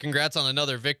congrats on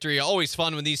another victory. Always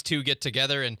fun when these two get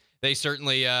together, and they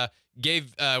certainly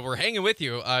were hanging with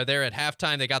you there at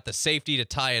halftime. They got the safety to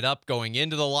tie it up going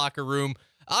into the locker room.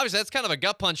 Obviously, that's kind of a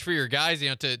gut punch for your guys,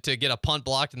 to get a punt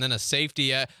blocked and then a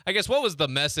safety. I guess, what was the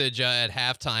message at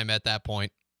halftime at that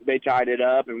point? They tied it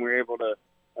up, and we were able to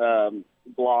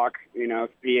block,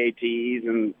 PATs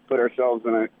and put ourselves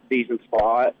in a decent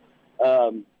spot.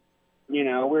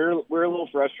 We're a little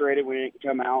frustrated we didn't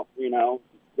come out,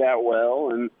 that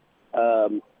well, and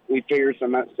we figured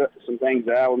some things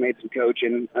out. We made some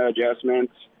coaching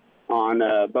adjustments on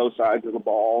both sides of the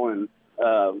ball, and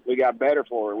we got better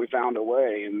for it. We found a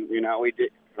way, and we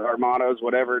did. Our motto is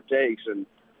whatever it takes, and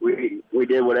we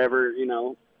did whatever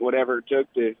it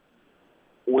took to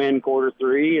win quarter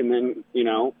three, and then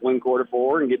win quarter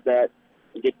four and get that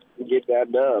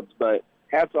dub. But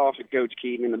hats off to Coach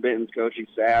Keaton and the Benton's coaching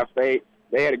staff. They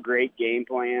had a great game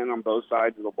plan on both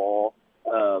sides of the ball.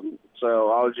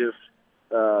 So I was just,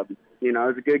 it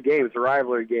was a good game. It's a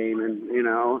rivalry game, and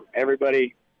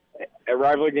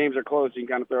rivalry games are close. You can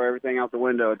kind of throw everything out the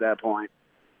window at that point.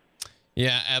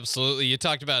 Yeah, absolutely. You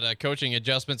talked about coaching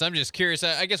adjustments. I'm just curious,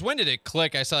 I guess, when did it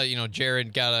click? I saw,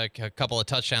 Jared got a couple of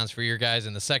touchdowns for your guys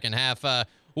in the second half.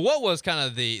 What was kind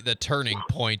of the turning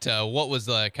point? What was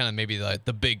maybe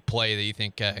the big play that you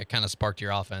think kind of sparked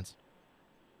your offense?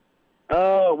 We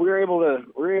were able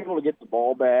to get the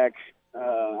ball back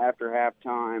after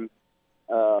halftime,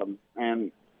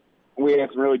 and we had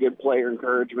some really good player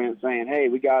encouragement saying, "Hey,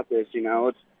 we got this.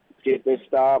 Let's get this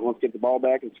stop. Let's get the ball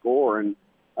back and score." And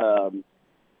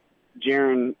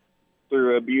Jaron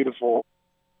threw a beautiful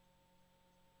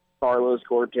Carlos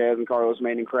Cortez, and Carlos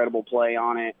made an incredible play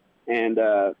on it, and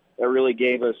that really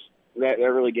gave us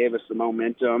the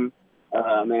momentum.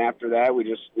 And after that,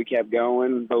 we kept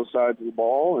going both sides of the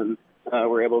ball, and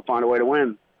we're able to find a way to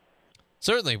win.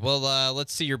 Certainly. Well,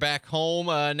 let's see. You're back home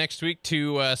next week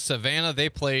to Savannah. They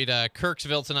played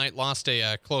Kirksville tonight, lost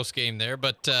a close game there,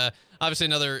 but obviously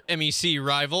another MEC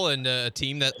rival and a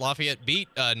team that Lafayette beat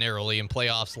narrowly in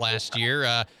playoffs last year.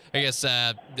 I guess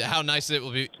how nice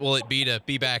will it be to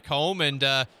be back home, and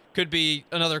could be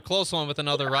another close one with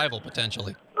another rival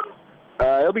potentially.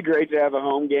 It'll be great to have a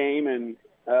home game and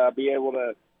be able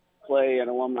to play at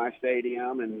Alumni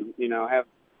Stadium, and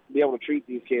be able to treat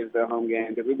these kids to a home game,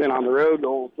 because we've been on the road the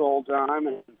whole time,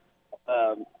 and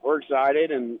we're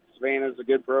excited. And Savannah's a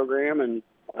good program, and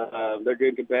they're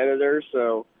good competitors,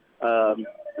 so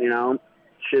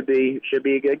should be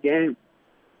a good game.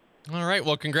 All right.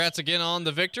 Well, congrats again on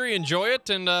the victory. Enjoy it,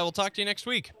 and we'll talk to you next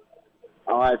week.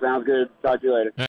 All right, sounds good. Talk to you later.